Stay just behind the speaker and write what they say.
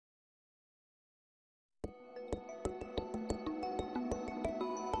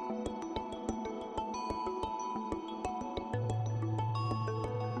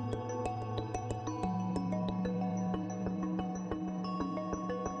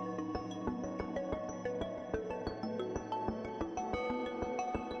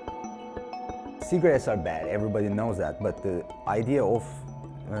Cigarettes are bad, everybody knows that, but the idea of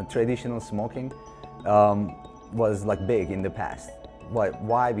traditional smoking was like big in the past.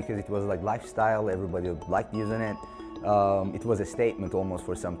 Why? Because it was like lifestyle, everybody liked using it. It was a statement almost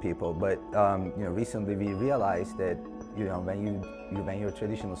for some people, but recently we realized that when you're a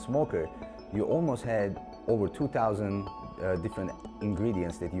traditional smoker, you almost had over 2,000 different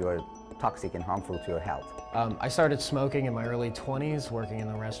ingredients that you are toxic and harmful to your health. I started smoking in my early 20s, working in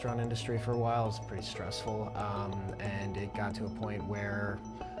the restaurant industry for a while. It was pretty stressful, and it got to a point where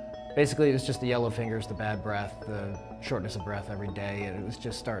basically it was just the yellow fingers, the bad breath, the shortness of breath every day, and it was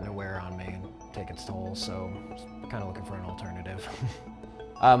just starting to wear on me and take its toll, so I was kind of looking for an alternative.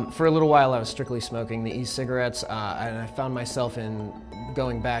 For a little while I was strictly smoking the e-cigarettes, and I found myself in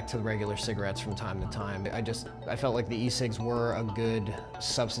going back to the regular cigarettes from time to time. I felt like the e-cigs were a good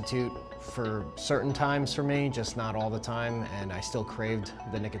substitute for certain times for me, just not all the time, and I still craved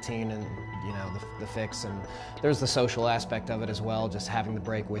the nicotine and the fix, and there's the social aspect of it as well, just having the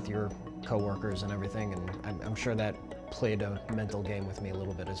break with your coworkers and everything, and I'm sure that played a mental game with me a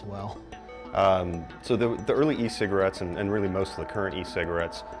little bit as well. So the early e-cigarettes and really most of the current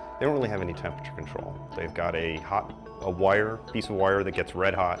e-cigarettes, they don't really have any temperature control. They've got a piece of wire that gets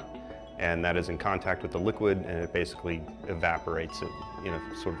red hot, and that is in contact with the liquid, and it basically evaporates it in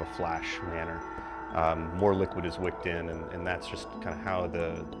a sort of a flash manner. More liquid is wicked in, and that's just kind of how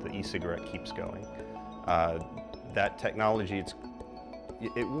the e-cigarette keeps going. That technology,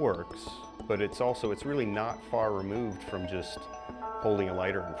 it works, but it's really not far removed from just holding a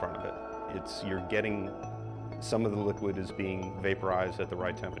lighter in front of it. You're getting, some of the liquid is being vaporized at the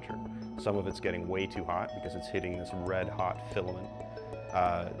right temperature. Some of it's getting way too hot because it's hitting this red hot filament.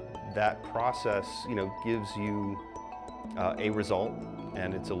 That process, gives you a result,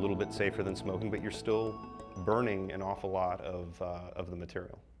 and it's a little bit safer than smoking, but you're still burning an awful lot of the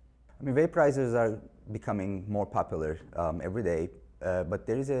material. I mean, vaporizers are becoming more popular every day, but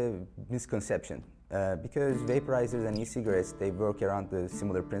there is a misconception because vaporizers and e-cigarettes, they work around the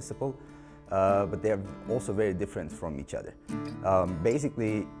similar principle, but they are also very different from each other.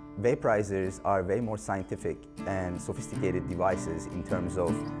 Basically, vaporizers are way more scientific and sophisticated devices in terms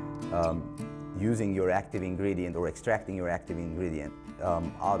of using your active ingredient or extracting your active ingredient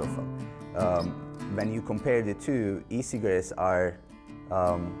out of them. When you compare the two, e-cigarettes are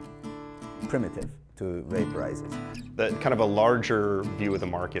primitive to vaporizers. That kind of a larger view of the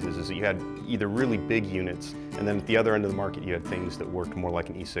market is that you had either really big units, and then at the other end of the market you had things that worked more like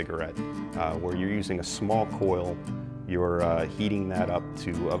an e-cigarette, where you're using a small coil, you're heating that up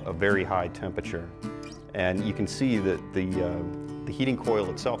to a very high temperature, and you can see that the heating coil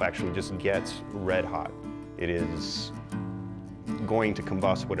itself actually just gets red hot. It is going to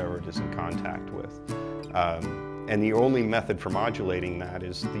combust whatever it is in contact with. And the only method for modulating that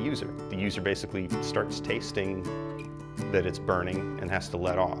is the user. The user basically starts tasting that it's burning and has to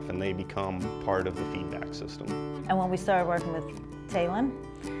let off, and they become part of the feedback system. And when we started working with Talon,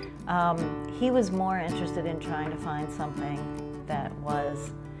 he was more interested in trying to find something that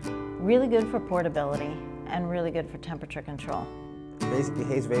was really good for portability and really good for temperature control. Basically,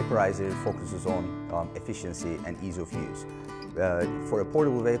 Haze Vaporizer focuses on efficiency and ease of use. For a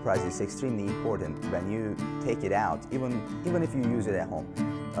portable vaporizer, it's extremely important when you take it out, even if you use it at home.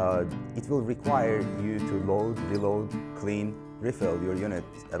 It will require you to load, reload, clean, refill your unit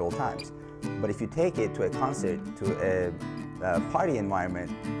at all times. But if you take it to a concert, to a party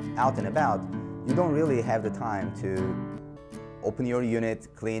environment, out and about, you don't really have the time to open your unit,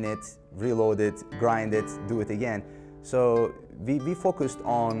 clean it, reload it, grind it, do it again. So we focused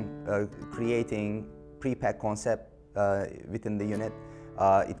on creating pre-pack concept within the unit.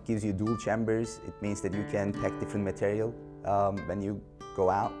 It gives you dual chambers. It means that you can pack different material when you go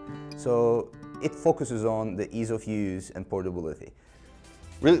out. So it focuses on the ease of use and portability.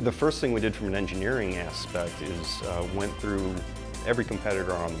 Really, the first thing we did from an engineering aspect is went through every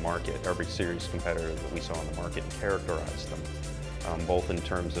competitor on the market, every serious competitor that we saw on the market, and characterized them, both in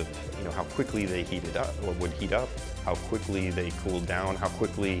terms of how quickly they heated up or would heat up, how quickly they cooled down, how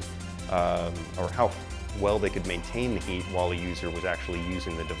quickly or how well they could maintain the heat while the user was actually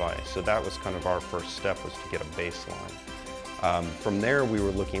using the device. So that was kind of our first step, was to get a baseline. From there we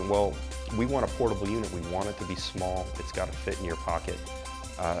were looking, well, we want a portable unit, we want it to be small, it's got to fit in your pocket.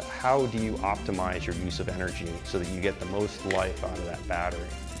 How do you optimize your use of energy so that you get the most life out of that battery?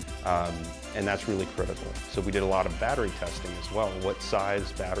 And that's really critical. So we did a lot of battery testing as well. What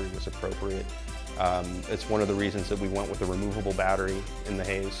size battery was appropriate? It's one of the reasons that we went with a removable battery in the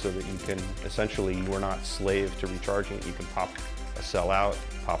Haze, so that you can, essentially, you are not slave to recharging it. You can pop a cell out,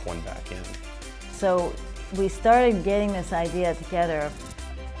 pop one back in. So we started getting this idea together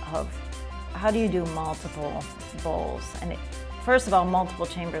of how do you do multiple bowls? And first of all, multiple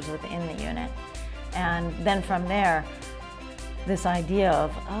chambers within the unit. And then from there, this idea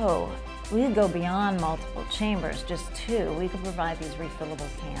of, oh, we could go beyond multiple chambers, just two. We could provide these refillable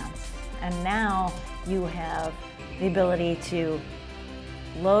cans. And now you have the ability to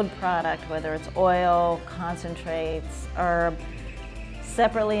load product, whether it's oil, concentrates, herb,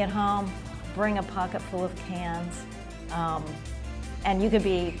 separately at home, bring a pocket full of cans. And you could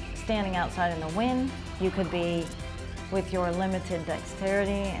be standing outside in the wind, you could be with your limited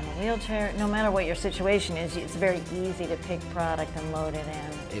dexterity in a wheelchair. No matter what your situation is, it's very easy to pick product and load it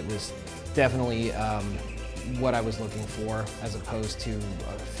in. It was definitely what I was looking for, as opposed to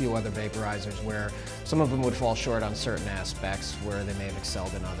a few other vaporizers where some of them would fall short on certain aspects where they may have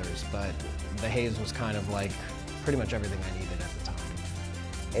excelled in others, but the Haze was kind of like pretty much everything I needed at the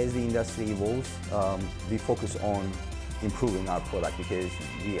time. As the industry evolves, we focus on improving our product because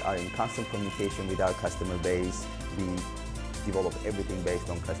we are in constant communication with our customer base. We develop everything based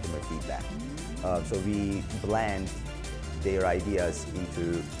on customer feedback. So we blend their ideas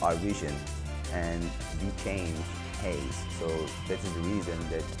into our vision and we change Haze. So that is the reason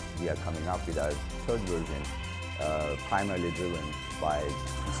that we are coming up with our third version, primarily driven by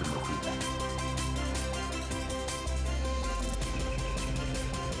consumer feedback.